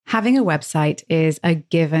Having a website is a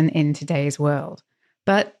given in today's world,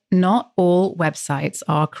 but not all websites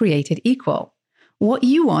are created equal. What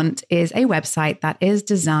you want is a website that is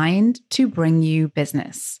designed to bring you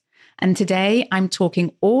business. And today I'm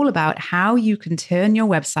talking all about how you can turn your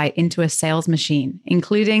website into a sales machine,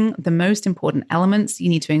 including the most important elements you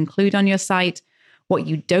need to include on your site, what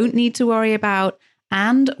you don't need to worry about,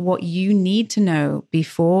 and what you need to know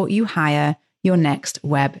before you hire your next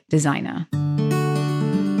web designer.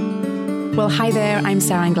 Well, hi there, I'm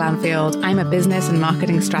Sarah Glanfield. I'm a business and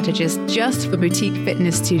marketing strategist just for boutique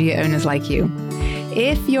fitness studio owners like you.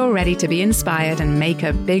 If you're ready to be inspired and make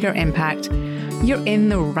a bigger impact, you're in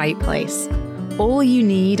the right place. All you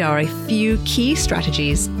need are a few key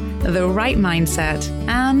strategies, the right mindset,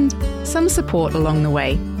 and some support along the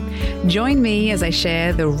way. Join me as I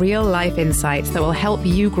share the real-life insights that will help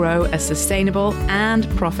you grow a sustainable and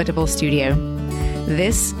profitable studio.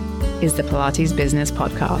 This is the Pilates Business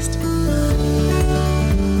Podcast.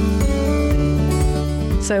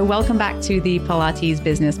 So welcome back to the Pilates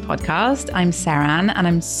Business Podcast. I'm Saran, and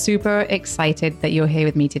I'm super excited that you're here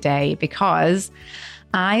with me today because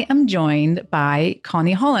I am joined by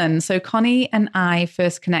Connie Holland. So Connie and I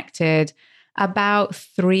first connected about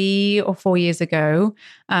 3 or 4 years ago.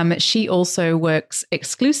 She also works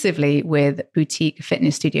exclusively with boutique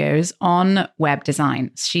fitness studios on web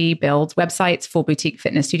design. She builds websites for boutique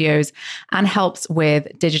fitness studios and helps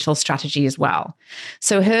with digital strategy as well.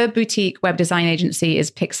 So her boutique web design agency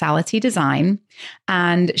is Pixality Design,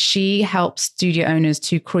 and she helps studio owners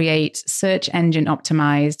to create search engine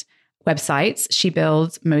optimized websites. She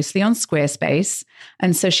builds mostly on Squarespace.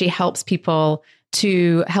 And so she helps people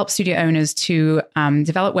to help studio owners to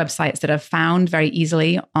develop websites that are found very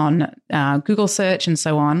easily on Google search and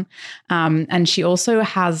so on. And she also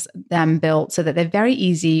has them built so that they're very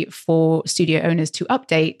easy for studio owners to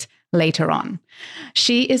update later on.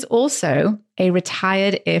 She is also a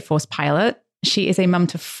retired Air Force pilot. She is a mum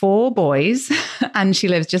to 4 boys, and she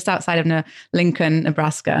lives just outside of Lincoln,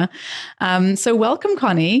 Nebraska. So welcome,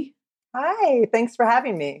 Connie. Hi, thanks for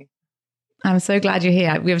having me. I'm so glad you're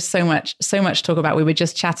here. We have so much to talk about. We were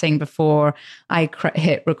just chatting before I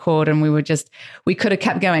hit record, and we could have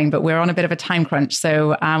kept going, but we're on a bit of a time crunch.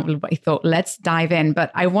 So I thought, let's dive in. But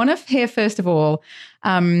I want to hear, first of all,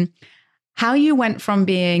 how you went from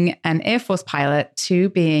being an Air Force pilot to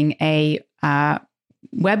being a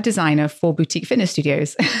web designer for boutique fitness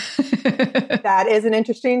studios. That is an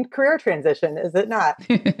interesting career transition, is it not?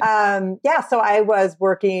 So I was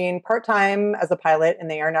working part-time as a pilot in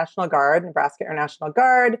the Air National Guard, Nebraska Air National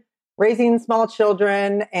Guard, raising small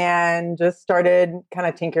children, and just started kind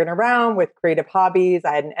of tinkering around with creative hobbies.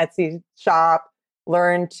 I had an Etsy shop,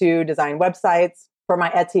 learned to design websites for my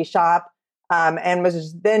Etsy shop, and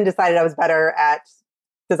then decided I was better at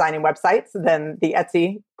designing websites than the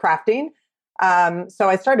Etsy crafting. So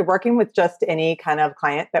I started working with just any kind of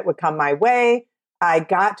client that would come my way. I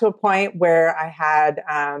got to a point where I had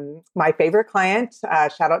my favorite client,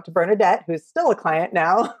 shout out to Bernadette, who's still a client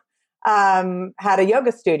now, had a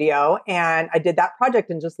yoga studio, and I did that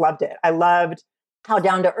project and just loved it. I loved how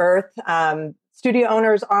down to earth studio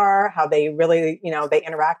owners are, how they really, they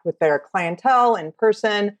interact with their clientele in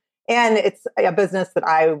person. And it's a business that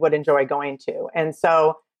I would enjoy going to. And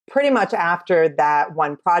so pretty much after that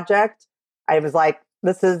one project, I was like,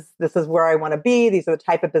 this is where I want to be. These are the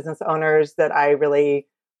type of business owners that I really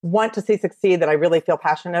want to see succeed, that I really feel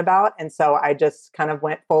passionate about. And so I just kind of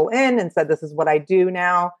went full in and said, this is what I do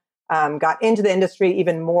now. Got into the industry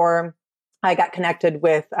even more. I got connected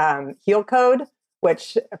with Heel Code,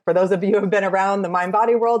 which for those of you who have been around the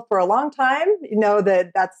mind-body world for a long time, you know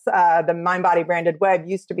that's the mind-body branded web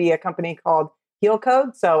used to be a company called Heel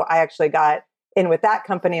Code. So I actually got in with that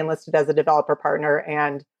company and listed as a developer partner,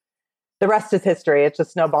 and the rest is history. It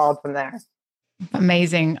just snowballed from there.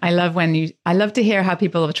 Amazing. I love to hear how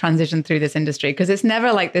people have transitioned through this industry, because it's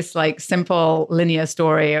never like this simple linear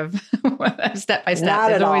story of step by step. Not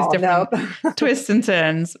There's always all, different twists and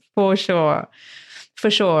turns, for sure.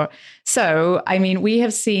 For sure. So, I mean, we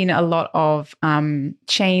have seen a lot of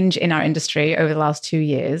change in our industry over the last 2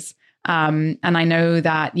 years. And I know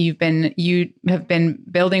that you have been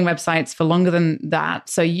building websites for longer than that.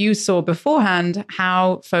 So you saw beforehand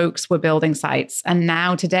how folks were building sites. And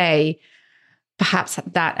now today, perhaps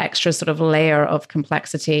that extra sort of layer of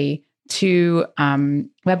complexity to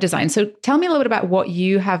web design. So tell me a little bit about what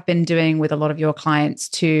you have been doing with a lot of your clients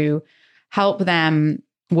to help them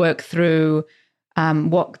work through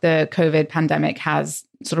what the COVID pandemic has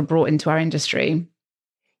sort of brought into our industry.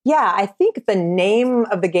 Yeah, I think the name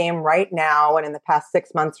of the game right now and in the past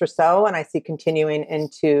 6 months or so, and I see continuing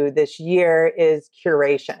into this year, is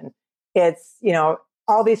curation. It's,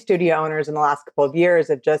 all these studio owners in the last couple of years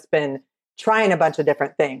have just been trying a bunch of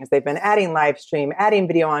different things. They've been adding live stream, adding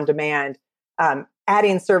video on demand,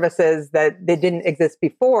 adding services that they didn't exist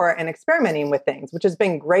before, and experimenting with things, which has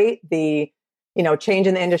been great. The change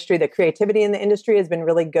in the industry, the creativity in the industry has been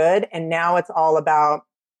really good. And now it's all about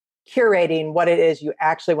curating what it is you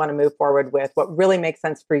actually want to move forward with, what really makes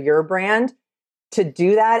sense for your brand. To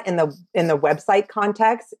do that in the website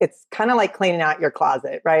context, it's kind of like cleaning out your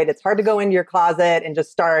closet, right? It's hard to go into your closet and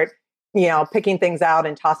just start, picking things out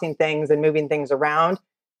and tossing things and moving things around.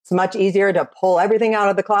 It's much easier to pull everything out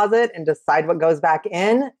of the closet and decide what goes back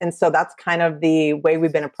in. And so that's kind of the way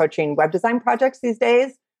we've been approaching web design projects these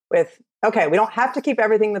days with, okay, we don't have to keep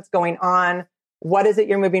everything that's going on. What is it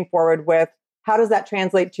you're moving forward with? How does that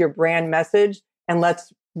translate to your brand message? And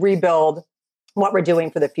let's rebuild what we're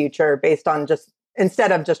doing for the future based on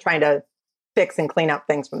instead of just trying to fix and clean up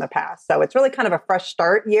things from the past. So it's really kind of a fresh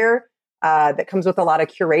start year that comes with a lot of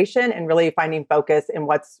curation and really finding focus in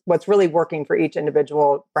what's really working for each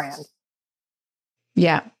individual brand.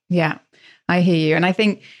 Yeah, I hear you. And I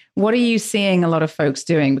think, what are you seeing a lot of folks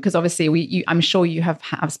doing? Because obviously I'm sure you have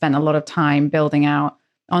spent a lot of time building out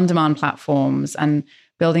on-demand platforms and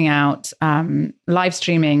building out live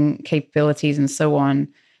streaming capabilities and so on.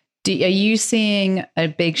 Are you seeing a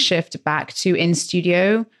big shift back to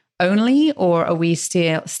in-studio only, or are we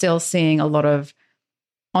still seeing a lot of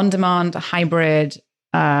on-demand hybrid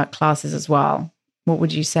classes as well? What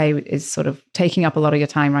would you say is sort of taking up a lot of your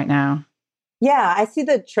time right now? Yeah, I see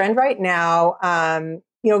the trend right now.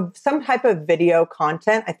 Some type of video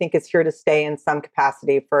content, I think, is here to stay in some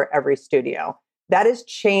capacity for every studio. That is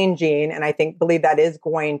changing, and I believe that is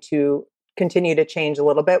going to continue to change a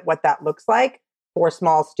little bit what that looks like for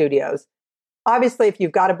small studios. Obviously, if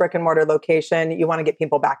you've got a brick and mortar location, you want to get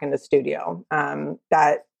people back in the studio.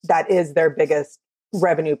 That is their biggest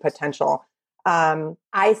revenue potential.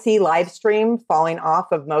 I see live stream falling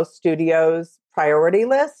off of most studios' priority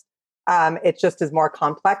list. It just is more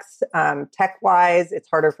complex tech-wise. It's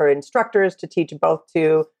harder for instructors to teach both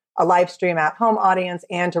to a live stream at-home audience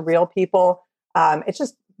and to real people. It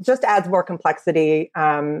just adds more complexity,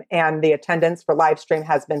 and the attendance for live stream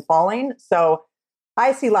has been falling. So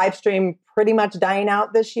I see live stream pretty much dying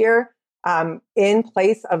out this year. In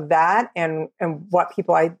place of that, and what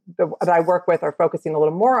people that I work with are focusing a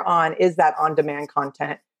little more on is that on-demand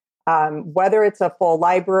content. Whether it's a full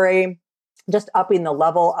library, just upping the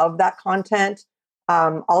level of that content.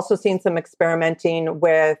 Also seeing some experimenting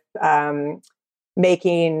with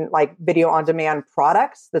making like video on-demand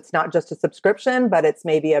products that's not just a subscription, but it's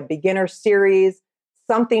maybe a beginner series,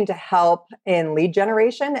 something to help in lead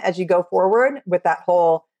generation as you go forward with that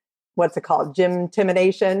whole, what's it called, gym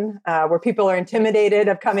intimidation, where people are intimidated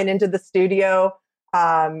of coming into the studio.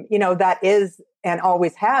 That is, and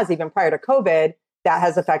always has, even prior to COVID, that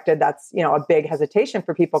has affected, that's, a big hesitation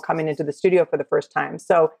for people coming into the studio for the first time.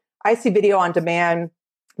 So I see video on demand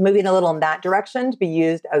moving a little in that direction to be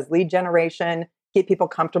used as lead generation, get people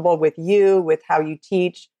comfortable with you, with how you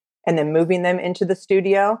teach, and then moving them into the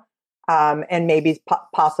studio. And maybe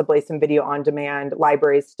possibly some video on demand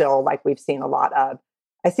libraries still, like we've seen a lot of.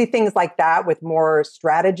 I see things like that with more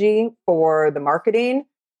strategy for the marketing,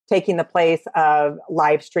 taking the place of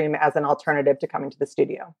live stream as an alternative to coming to the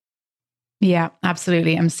studio. Yeah,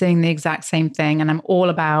 absolutely. I'm seeing the exact same thing. And I'm all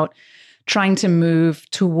about trying to move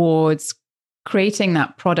towards creating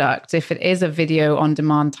that product, if it is a video on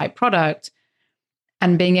demand type product,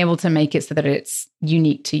 and being able to make it so that it's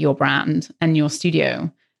unique to your brand and your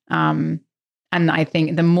studio. And I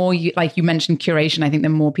think the more you mentioned curation, I think the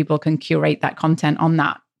more people can curate that content on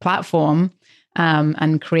that platform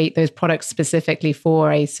and create those products specifically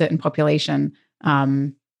for a certain population. I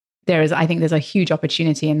think there's a huge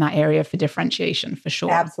opportunity in that area for differentiation, for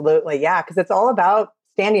sure. Absolutely. Yeah. Because it's all about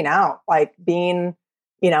standing out, like being,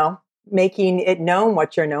 making it known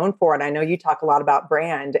what you're known for. And I know you talk a lot about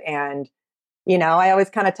brand, and I always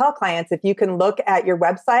kind of tell clients, if you can look at your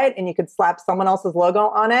website and you could slap someone else's logo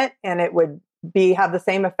on it and it would have the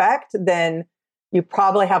same effect, then you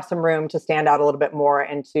probably have some room to stand out a little bit more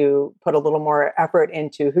and to put a little more effort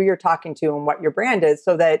into who you're talking to and what your brand is,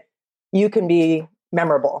 so that you can be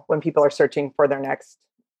memorable when people are searching for their next,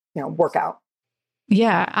 workout.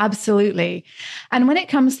 Yeah, absolutely. And when it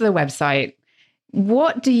comes to the website,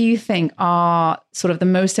 what do you think are sort of the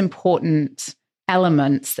most important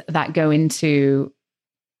elements that go into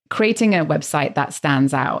creating a website that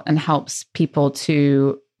stands out and helps people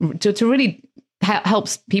to really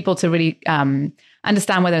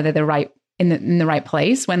understand whether they're in the right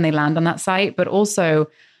place when they land on that site, but also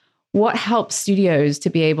what helps studios to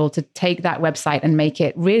be able to take that website and make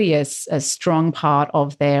it really a strong part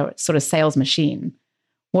of their sort of sales machine?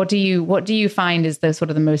 What do you find is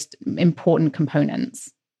the most important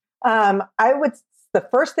components? The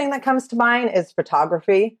first thing that comes to mind is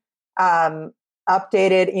photography.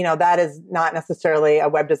 Updated, that is not necessarily a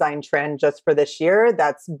web design trend just for this year.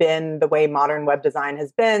 That's been the way modern web design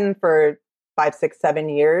has been for 5, 6, 7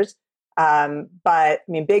 years. But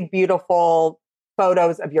big, beautiful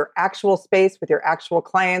photos of your actual space with your actual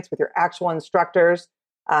clients, with your actual instructors,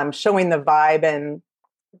 showing the vibe and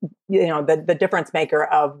the difference maker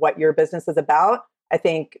of what your business is about. I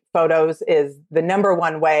think photos is the number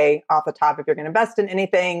one way off the top. If you're going to invest in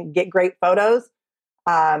anything, get great photos.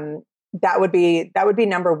 That would be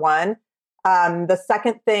number one. The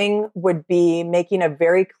second thing would be making a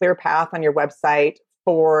very clear path on your website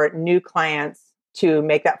for new clients to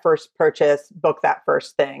make that first purchase, book that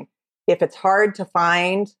first thing. If it's hard to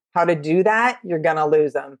find how to do that, you're going to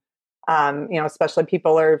lose them. Especially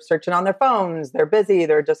people are searching on their phones. They're busy.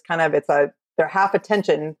 They're just they're half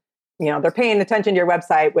attention. They're paying attention to your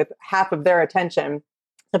website with half of their attention.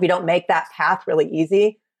 So if you don't make that path really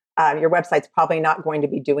easy, your website's probably not going to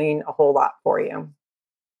be doing a whole lot for you.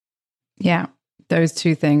 Yeah, those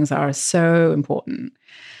two things are so important.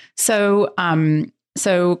 So,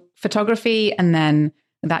 so photography and then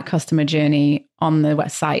that customer journey on the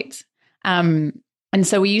website. And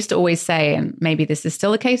so we used to always say, and maybe this is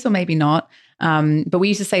still the case or maybe not, but we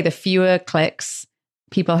used to say the fewer clicks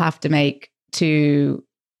people have to make to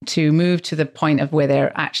move to the point of where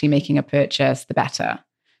they're actually making a purchase, the better.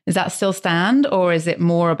 Does that still stand, or is it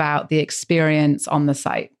more about the experience on the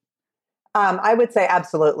site? I would say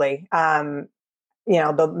absolutely.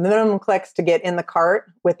 The minimum clicks to get in the cart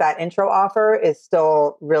with that intro offer is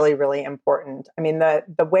still really, really important.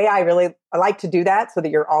 The way I like to do that so that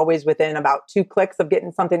you're always within about 2 clicks of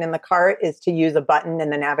getting something in the cart is to use a button in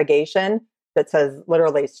the navigation that says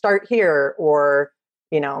literally start here, or,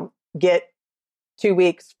 get 2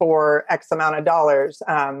 weeks for X amount of dollars,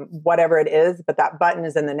 whatever it is. But that button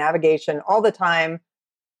is in the navigation all the time.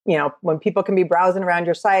 When people can be browsing around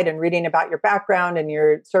your site and reading about your background and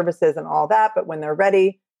your services and all that, but when they're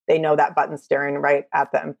ready, they know that button's staring right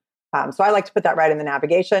at them. So I like to put that right in the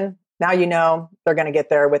navigation. Now, they're going to get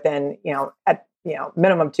there within,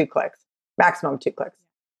 minimum 2 clicks, maximum 2 clicks.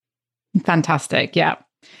 Fantastic. Yeah.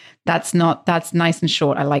 That's nice and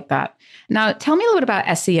short. I like that. Now, tell me a little bit about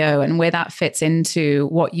SEO and where that fits into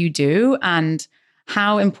what you do and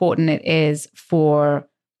how important it is for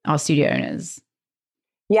our studio owners.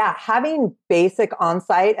 Yeah, having basic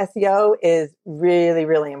on-site SEO is really,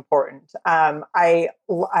 really important. I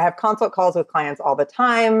have consult calls with clients all the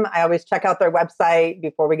time. I always check out their website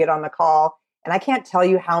before we get on the call. And I can't tell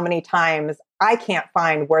you how many times I can't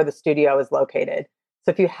find where the studio is located.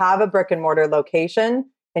 So if you have a brick and mortar location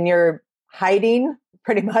and you're hiding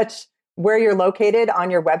pretty much where you're located on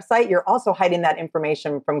your website, you're also hiding that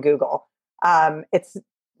information from Google. It's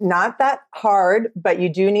not that hard, but you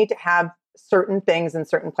do need to have certain things in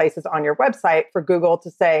certain places on your website for Google to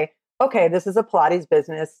say, okay, this is a Pilates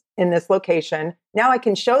business in this location. Now I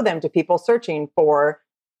can show them to people searching for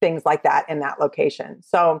things like that in that location.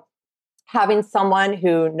 So having someone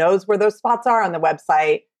who knows where those spots are on the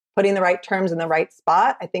website, putting the right terms in the right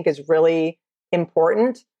spot, I think is really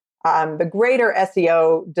important. The greater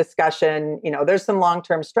SEO discussion, there's some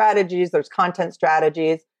long-term strategies, there's content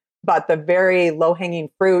strategies, but the very low-hanging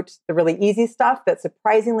fruit, the really easy stuff that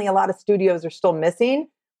surprisingly a lot of studios are still missing,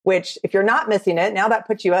 which if you're not missing it, now that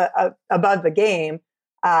puts you above the game,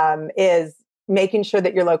 is making sure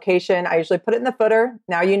that your location, I usually put it in the footer.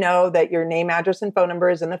 Now you know that your name, address, and phone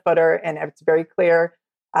number is in the footer, and it's very clear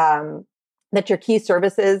that your key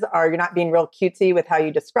services you're not being real cutesy with how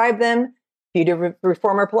you describe them. If you do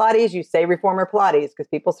Reformer Pilates, you say Reformer Pilates because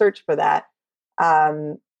people search for that.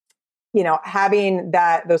 Having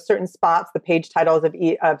those certain spots, the page titles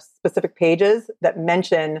of specific pages that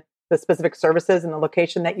mention the specific services and the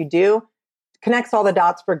location that you do, connects all the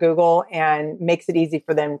dots for Google and makes it easy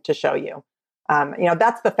for them to show you.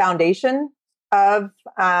 That's the foundation of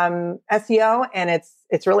SEO, and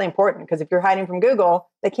it's really important because if you're hiding from Google,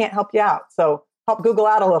 they can't help you out. So help Google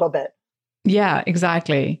out a little bit. Yeah,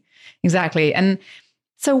 exactly. And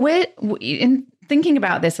so we're in thinking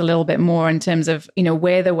about this a little bit more in terms of,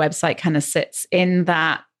 where the website kind of sits in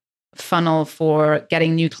that funnel for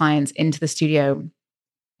getting new clients into the studio.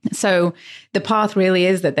 So the path really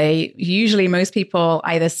is that most people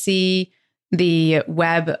either see the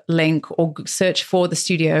web link or search for the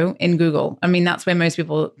studio in Google. That's where most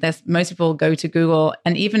people go to Google.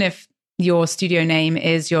 And even if your studio name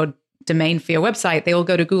is your domain for your website, they will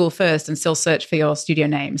go to Google first and still search for your studio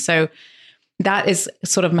name. So that is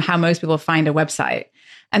sort of how most people find a website.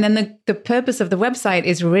 And then the purpose of the website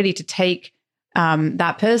is really to take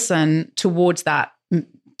that person towards that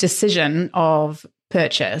decision of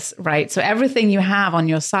purchase, right? So everything you have on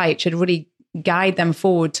your site should really guide them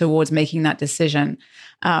forward towards making that decision.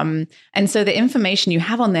 And so the information you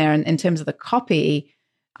have on there in terms of the copy,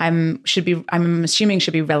 I'm assuming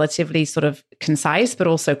should be relatively sort of concise, but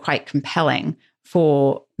also quite compelling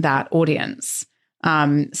for that audience.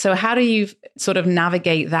 So how do you sort of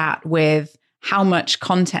navigate that with how much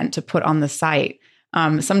content to put on the site?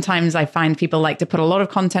 Sometimes I find people like to put a lot of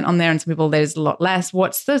content on there, and some people there's a lot less.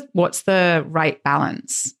 What's the right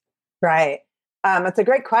balance? Right. It's a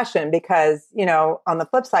great question because, on the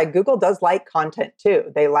flip side, Google does like content too.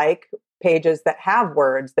 They like pages that have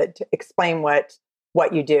words that explain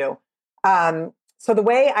what you do. So the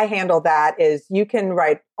way I handle that is you can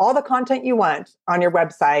write all the content you want on your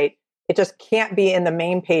website. It just can't be in the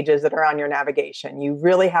main pages that are on your navigation. You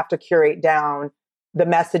really have to curate down the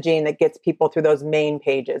messaging that gets people through those main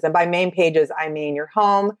pages. And by main pages, I mean your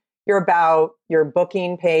home, your about, your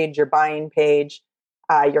booking page, your buying page,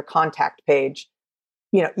 your contact page.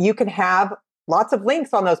 You can have lots of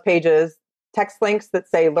links on those pages, text links that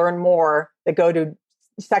say learn more, that go to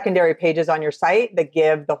secondary pages on your site that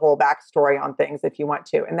give the whole backstory on things if you want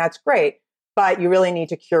to. And that's great. But you really need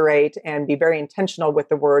to curate and be very intentional with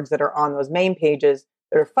the words that are on those main pages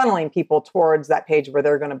that are funneling people towards that page where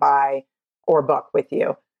they're going to buy or book with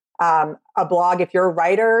you. A blog, if you're a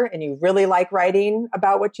writer and you really like writing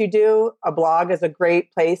about what you do, a blog is a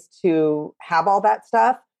great place to have all that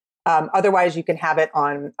stuff. Otherwise, you can have it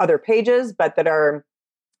on other pages, but that are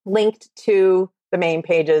linked to the main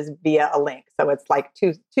pages via a link. So it's like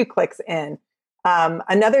two clicks in.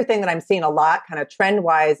 Another thing that I'm seeing a lot kind of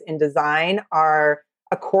trend-wise in design are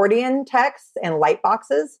accordion texts and light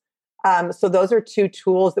boxes. So those are two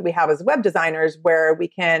tools that we have as web designers where we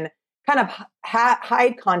can kind of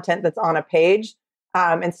hide content that's on a page.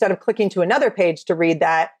 Instead of clicking to another page to read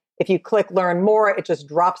that, if you click learn more, it just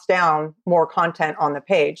drops down more content on the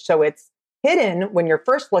page. So it's hidden when you're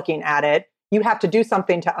first looking at it. You have to do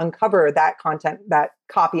something to uncover that content, that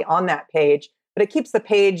copy on that page, but it keeps the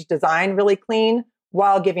page design really clean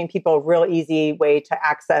while giving people a real easy way to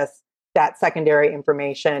access that secondary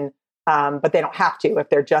information. But they don't have to if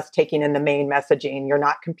they're just taking in the main messaging. You're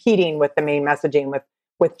not competing with the main messaging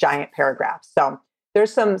with giant paragraphs. So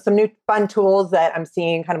there's some new fun tools that I'm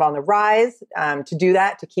seeing kind of on the rise to do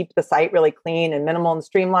that, to keep the site really clean and minimal and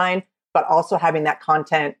streamlined, but also having that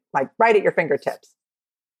content like right at your fingertips.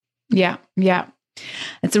 Yeah.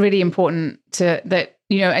 It's really important that's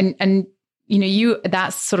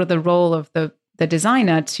sort of the role of the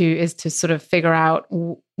designer is to sort of figure out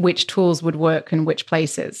which tools would work in which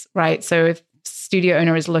places, right? So if studio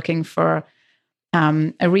owner is looking for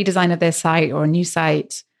a redesign of their site or a new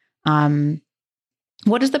site,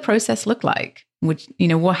 what does the process look like?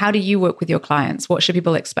 How do you work with your clients? What should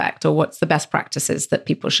people expect, or what's the best practices that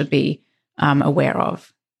people should be aware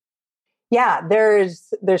of? Yeah,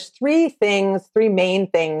 there's three main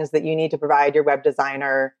things that you need to provide your web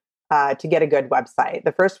designer to get a good website.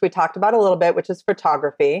 The first we talked about a little bit, which is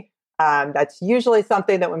photography. That's usually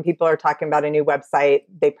something that when people are talking about a new website,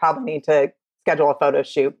 they probably need to schedule a photo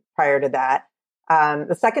shoot prior to that.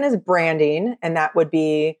 The second is branding, and that would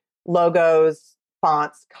be logos,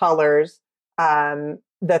 fonts, colors.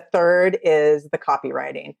 The third is the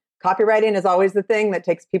copywriting. Copywriting is always the thing that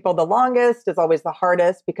takes people the longest, is always the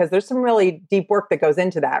hardest, because there's some really deep work that goes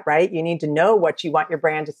into that, right? You need to know what you want your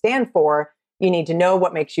brand to stand for. You need to know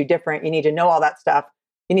what makes you different. You need to know all that stuff.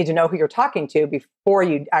 You need to know who you're talking to before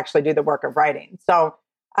you actually do the work of writing. So,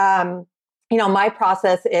 my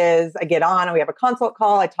process is I get on and we have a consult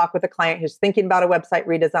call. I talk with a client who's thinking about a website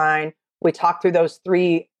redesign. We talk through those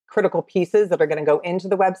three critical pieces that are going to go into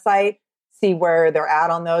the website, see where they're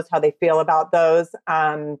at on those, how they feel about those.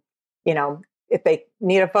 If they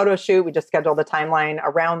need a photo shoot, we just schedule the timeline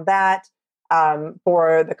around that.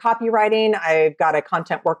 For the copywriting, I've got a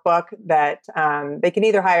content workbook that they can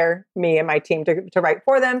either hire me and my team to write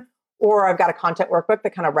for them, or I've got a content workbook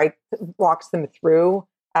that kind of walks them through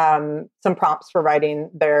some prompts for writing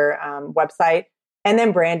their website. And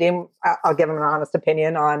then branding, I'll give them an honest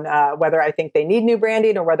opinion on whether I think they need new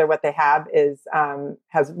branding or whether what they have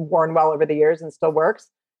has worn well over the years and still works.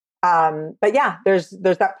 But yeah, there's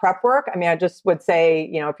that prep work. I mean, I just would say,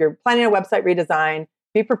 if you're planning a website redesign,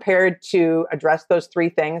 be prepared to address those three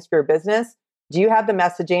things for your business. Do you have the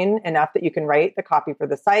messaging enough that you can write the copy for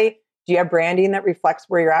the site? Do you have branding that reflects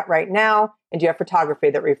where you're at right now? And do you have photography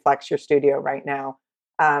that reflects your studio right now?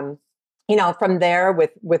 From there,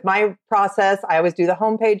 with my process, I always do the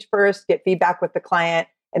homepage first, get feedback with the client,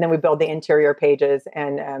 and then we build the interior pages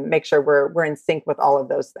and make sure we're in sync with all of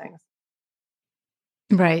those things.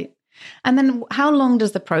 Right. And then how long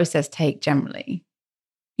does the process take generally?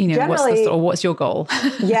 Generally, what's your goal?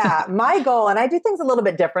 Yeah, my goal, and I do things a little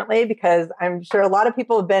bit differently because I'm sure a lot of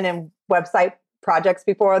people have been in website projects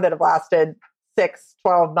before that have lasted 6,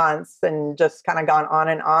 12 months and just kind of gone on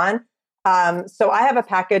and on. So I have a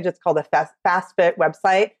package. It's called a Fast Fit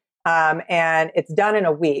website. And it's done in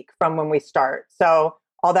a week from when we start. So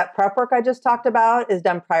all that prep work I just talked about is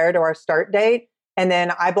done prior to our start date. And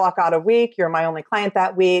then I block out a week. You're my only client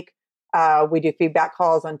that week. We do feedback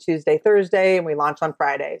calls on Tuesday, Thursday, and we launch on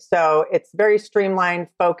Friday. So it's very streamlined,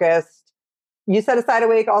 focused. You set aside a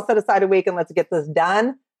week, I'll set aside a week, and let's get this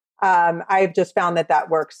done. I've just found that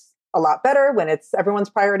works a lot better when it's everyone's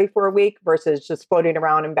priority for a week versus just floating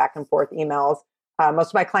around and back and forth emails. Most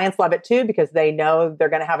of my clients love it too because they know they're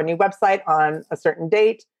going to have a new website on a certain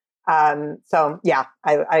date. So yeah,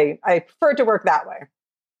 I prefer to work that way.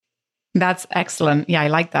 That's excellent. Yeah, I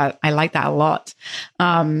like that. I like that a lot.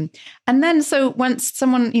 And then, so once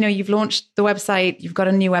someone, you've launched the website, you've got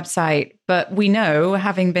a new website, but we know,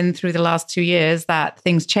 having been through the last 2 years, that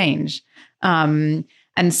things change.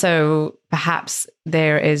 And so perhaps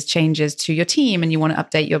there is changes to your team and you want to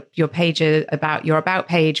update your page about your about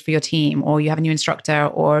page for your team, or you have a new instructor,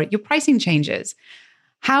 or your pricing changes.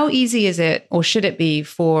 How easy is it, or should it be,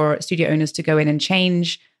 for studio owners to go in and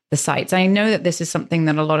change the sites? I know that this is something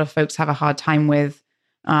that a lot of folks have a hard time with,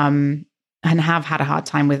 and have had a hard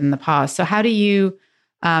time with in the past. So how do you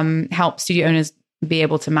help studio owners be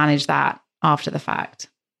able to manage that after the fact?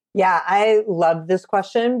 Yeah, I love this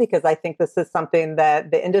question because I think this is something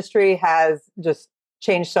that the industry has just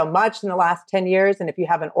changed so much in the last 10 years. And if you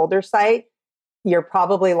have an older site, you're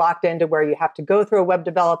probably locked into where you have to go through a web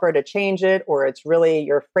developer to change it, or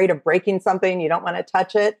you're afraid of breaking something, you don't want to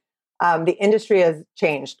touch it. The industry has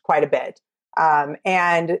changed quite a bit.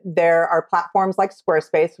 And there are platforms like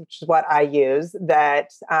Squarespace, which is what I use,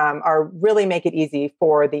 that are really make it easy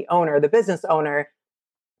for the owner, the business owner,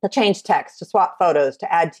 to change text, to swap photos,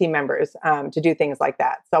 to add team members, to do things like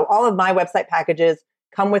that. So all of my website packages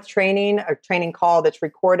come with a training call that's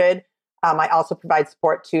recorded. I also provide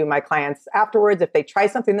support to my clients afterwards. If they try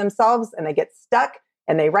something themselves and they get stuck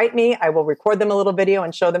and they write me, I will record them a little video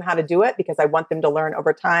and show them how to do it because I want them to learn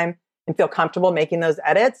over time and feel comfortable making those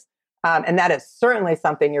edits. And that is certainly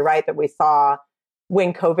something, you're right, that we saw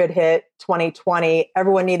when COVID hit 2020.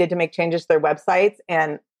 Everyone needed to make changes to their websites,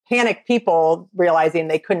 and panicked people realizing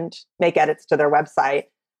they couldn't make edits to their website.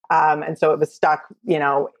 And so it was stuck,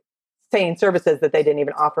 saying services that they didn't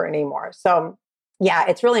even offer anymore. So yeah,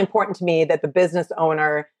 it's really important to me that the business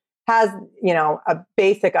owner has, a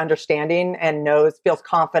basic understanding and feels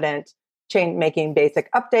confident making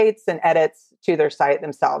basic updates and edits to their site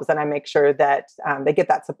themselves. And I make sure that they get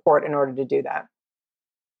that support in order to do that.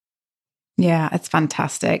 Yeah, it's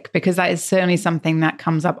fantastic, because that is certainly something that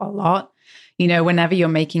comes up a lot. Whenever you're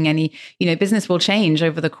making any, business will change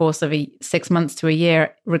over the course of 6 months to a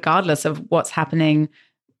year, regardless of what's happening,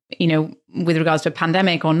 with regards to a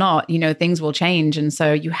pandemic or not, things will change. And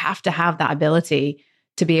so you have to have that ability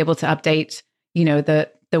to be able to update,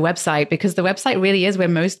 the website, because the website really is where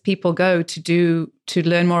most people go to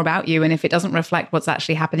learn more about you. And if it doesn't reflect what's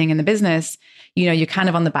actually happening in the business, you're kind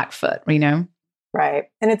of on the back foot, Right.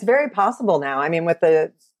 And it's very possible now. I mean, with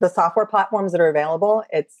the software platforms that are available,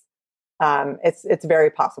 it's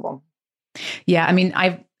very possible. Yeah. I mean,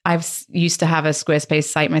 I've used to have a Squarespace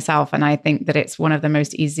site myself, and I think that it's one of the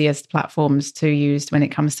most easiest platforms to use when it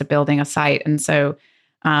comes to building a site. And so,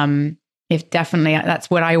 if definitely, that's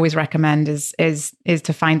what I always recommend is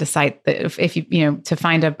to find a site that if you to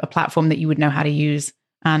find a platform that you would know how to use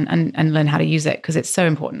and learn how to use it, because it's so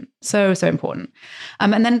important, so important.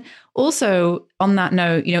 And then also on that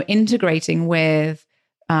note, integrating with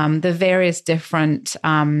the various different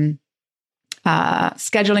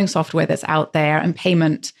scheduling software that's out there and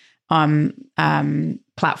payment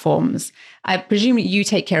platforms. I presume you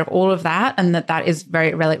take care of all of that, and that is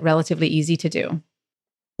very relatively easy to do.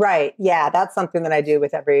 Right. Yeah, that's something that I do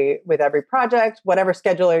with every project. Whatever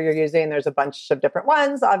scheduler you're using, there's a bunch of different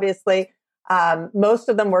ones, obviously. Most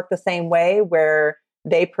of them work the same way, where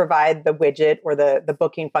they provide the widget or the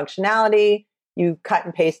booking functionality. You cut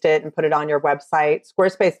and paste it and put it on your website.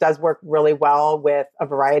 Squarespace does work really well with a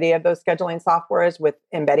variety of those scheduling softwares with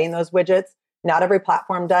embedding those widgets. Not every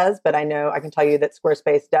platform does, but I can tell you that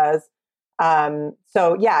Squarespace does.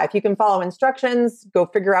 So yeah, if you can follow instructions, go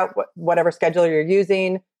figure out whatever scheduler you're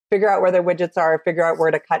using, figure out where their widgets are, figure out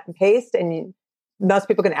where to cut and paste, and most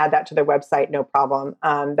people can add that to their website, no problem.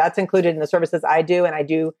 That's included in the services I do, and I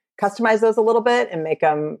do customize those a little bit and make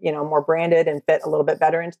them, more branded and fit a little bit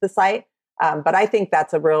better into the site. But I think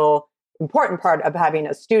that's a real important part of having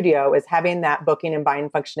a studio is having that booking and buying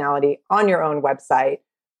functionality on your own website.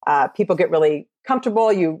 People get really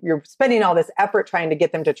comfortable. You're spending all this effort trying to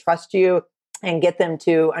get them to trust you and get them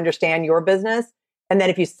to understand your business. And then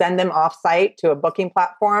if you send them off site to a booking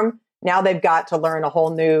platform, now they've got to learn a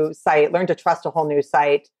whole new site, learn to trust a whole new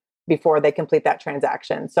site before they complete that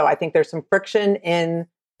transaction. So I think there's some friction in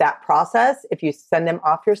that process. If you send them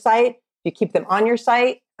off your site, you keep them on your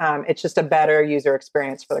site, it's just a better user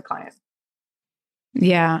experience for the client.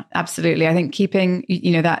 Yeah, absolutely. I think keeping,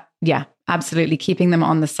 absolutely. Keeping them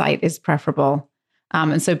on the site is preferable.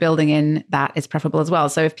 And so building in that is preferable as well.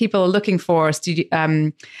 So if people are looking for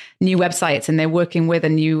new websites and they're working with a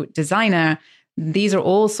new designer, these are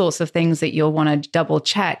all sorts of things that you'll want to double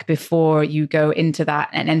check before you go into that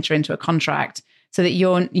and enter into a contract, so that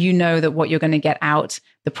you know that what you're going to get out,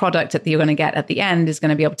 the product that you're going to get at the end is going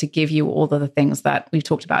to be able to give you all of the things that we've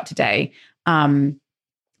talked about today.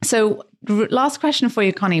 So last question for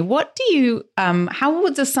you, Connie, how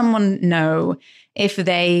does someone know if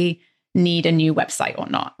they need a new website or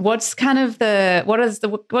not? Is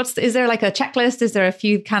there like a checklist? Is there a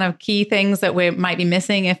few kind of key things that we might be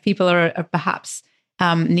missing if people are perhaps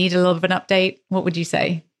need a little bit of an update? What would you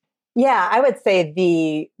say? Yeah, I would say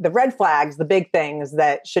the red flags, the big things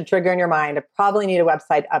that should trigger in your mind to probably need a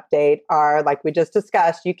website update are, like we just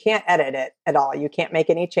discussed, you can't edit it at all. You can't make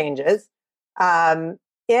any changes.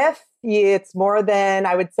 If it's more than,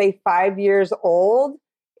 I would say, 5 years old,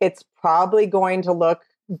 it's probably going to look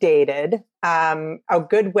dated. A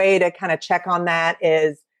good way to kind of check on that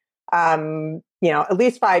is, at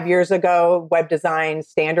least 5 years ago, web design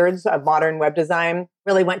standards of modern web design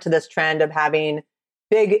really went to this trend of having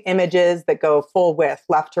big images that go full width,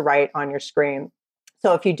 left to right on your screen.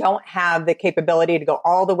 So if you don't have the capability to go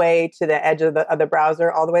all the way to the edge of the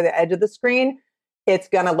browser, all the way to the edge of the screen, it's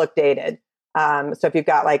going to look dated. So if you've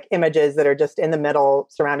got like images that are just in the middle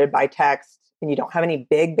surrounded by text and you don't have any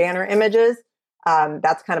big banner images,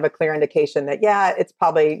 that's kind of a clear indication that, it's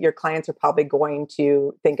probably, your clients are probably going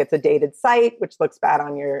to think it's a dated site, which looks bad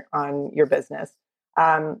on your business.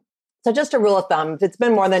 So just a rule of thumb, if it's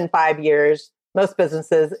been more than 5 years, most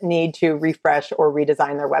businesses need to refresh or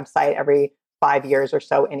redesign their website every 5 years or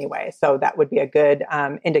so anyway. So that would be a good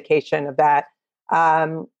indication of that.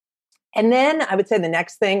 And then I would say the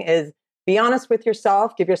next thing is be honest with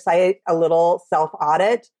yourself, give your site a little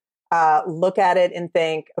self-audit, look at it and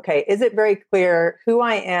think, okay, is it very clear who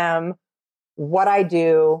I am, what I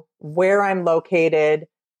do, where I'm located,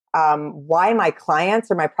 why my clients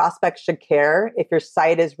or my prospects should care? If your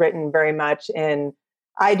site is written very much in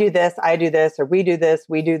I do this, or we do this,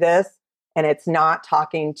 and it's not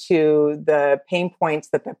talking to the pain points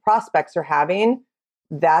that the prospects are having,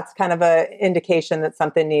 that's kind of an indication that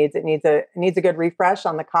something needs a good refresh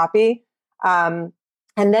on the copy. And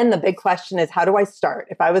then the big question is, how do I start?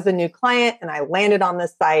 If I was a new client and I landed on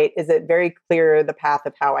this site, is it very clear the path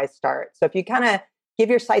of how I start? So if you kind of give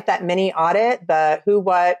your site that mini audit, the who,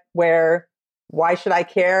 what, where, why should I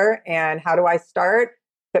care, and how do I start?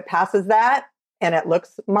 If it passes that and it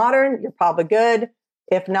looks modern, you're probably good.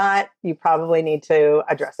 If not, you probably need to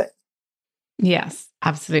address it. Yes,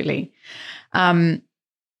 absolutely. And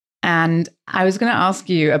I was going to ask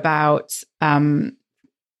you about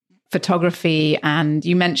photography, and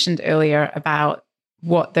you mentioned earlier about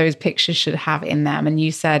what those pictures should have in them. And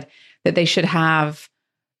you said that they should have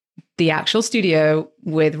the actual studio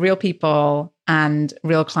with real people and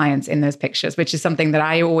real clients in those pictures, which is something that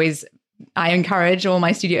I encourage all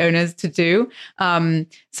my studio owners to do.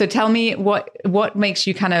 So tell me what makes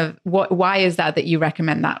you why is that you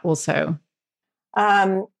recommend that also?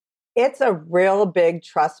 It's a real big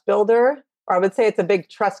trust builder, or I would say it's a big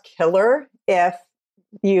trust killer if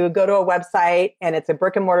you go to a website and it's a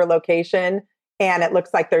brick and mortar location and it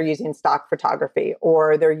looks like they're using stock photography,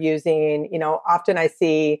 or they're using, often I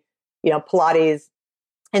see, Pilates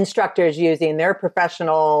instructors using their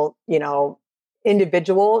professional,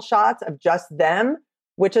 individual shots of just them,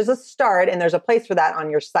 which is a start. And there's a place for that on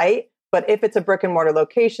your site. But if it's a brick and mortar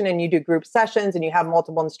location and you do group sessions and you have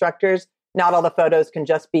multiple instructors, not all the photos can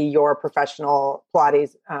just be your professional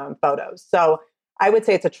Pilates photos. So I would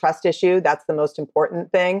say it's a trust issue. That's the most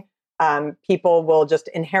important thing. People will just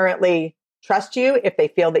inherently trust you if they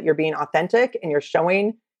feel that you're being authentic and you're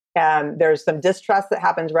showing. There's some distrust that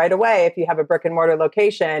happens right away if you have a brick and mortar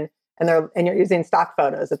location and you're using stock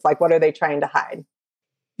photos. It's like, what are they trying to hide?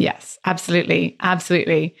 Yes, absolutely.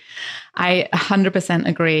 Absolutely. I 100%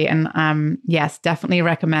 agree. And yes, definitely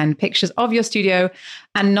recommend pictures of your studio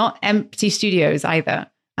and not empty studios either.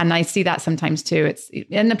 And I see that sometimes too.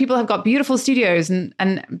 And the people have got beautiful studios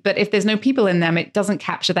but if there's no people in them, it doesn't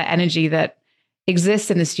capture that energy that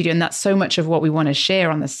exists in the studio. And that's so much of what we want to share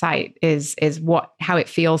on the site is how it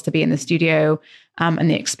feels to be in the studio, and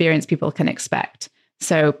the experience people can expect.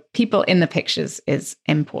 So people in the pictures is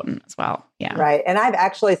important as well. Yeah. Right. And I've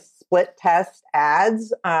actually split test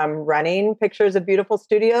ads, running pictures of beautiful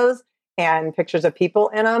studios and pictures of people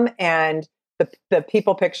in them. And the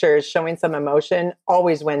people pictures showing some emotion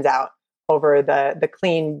always wins out over the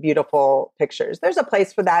clean, beautiful pictures. There's a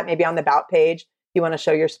place for that, maybe on the About page, if you want to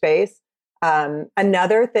show your space.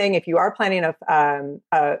 Another thing, if you are planning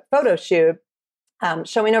a photo shoot,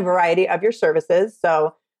 showing a variety of your services.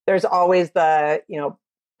 So there's always the,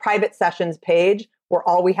 private sessions page where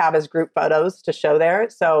all we have is group photos to show there.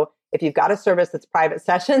 So if you've got a service that's private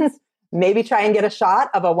sessions, maybe try and get a shot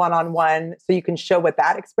of a one-on-one so you can show what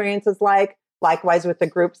that experience is like. Likewise with the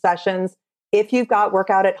group sessions. If you've got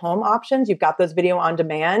workout at home options, you've got those video on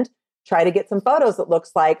demand, try to get some photos that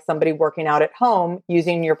looks like somebody working out at home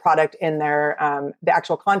using your product in their the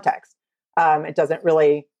actual context. It doesn't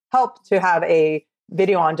really help to have a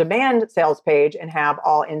video on demand sales page and have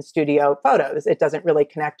all in studio photos. It doesn't really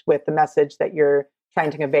connect with the message that you're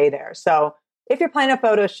trying to convey there. So if you're planning a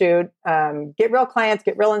photo shoot, get real clients,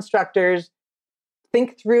 get real instructors,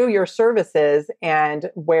 think through your services and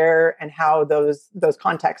where and how those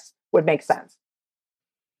contexts would make sense.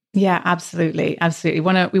 Yeah, absolutely. Absolutely.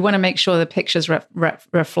 We want to make sure the pictures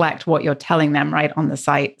reflect what you're telling them right on the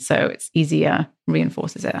site. So it's easier,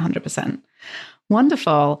 reinforces it 100%.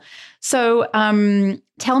 Wonderful. So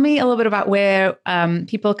tell me a little bit about where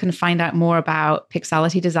people can find out more about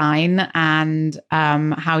Pixality Design and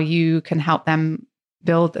how you can help them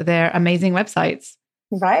build their amazing websites.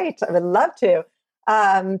 Right. I would love to.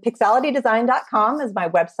 Pixalitydesign.com is my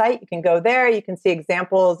website. You can go there. You can see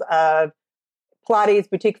examples of Pilates,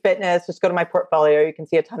 boutique fitness. Just go to my portfolio. You can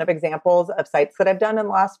see a ton of examples of sites that I've done in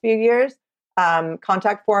the last few years.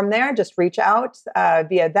 Contact form there. Just reach out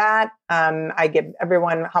via that. I give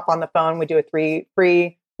everyone hop on the phone. We do a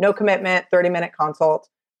free, no commitment, 30-minute consult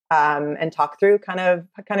and talk through kind of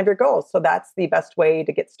your goals. So that's the best way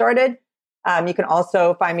to get started. You can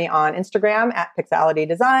also find me on Instagram at Pixality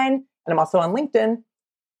Design, and I'm also on LinkedIn.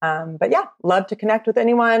 But yeah, love to connect with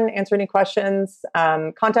anyone, answer any questions.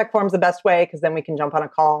 Contact form's the best way because then we can jump on a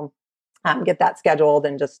call, get that scheduled,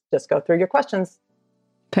 and just go through your questions.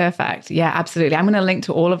 Perfect. Yeah, absolutely. I'm going to link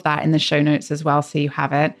to all of that in the show notes as well, so you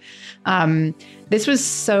have it. This was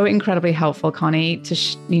so incredibly helpful, Connie,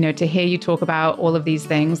 to hear you talk about all of these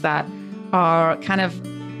things that are kind of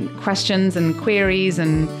questions and queries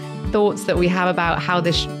and thoughts that we have about how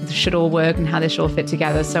this should all work and how this should all fit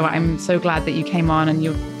together. So I'm so glad that you came on and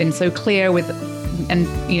you've been so clear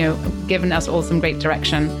given us all some great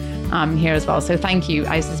direction here as well. So thank you.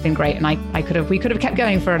 This has been great. And we could have kept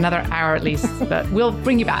going for another hour at least, but we'll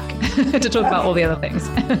bring you back to talk about all the other things.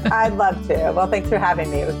 I'd love to. Well, thanks for having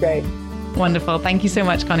me. It was great. Wonderful. Thank you so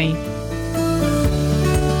much, Connie.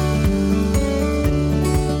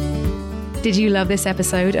 Did you love this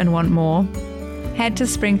episode and want more? Head to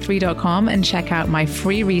spring3.com and check out my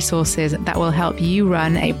free resources that will help you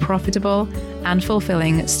run a profitable and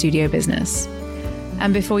fulfilling studio business.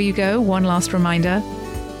 And before you go, one last reminder,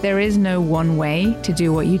 there is no one way to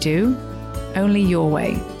do what you do, only your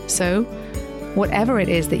way. So whatever it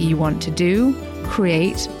is that you want to do,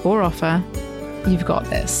 create, or offer, you've got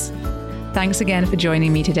this. Thanks again for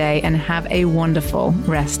joining me today and have a wonderful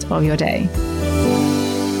rest of your day.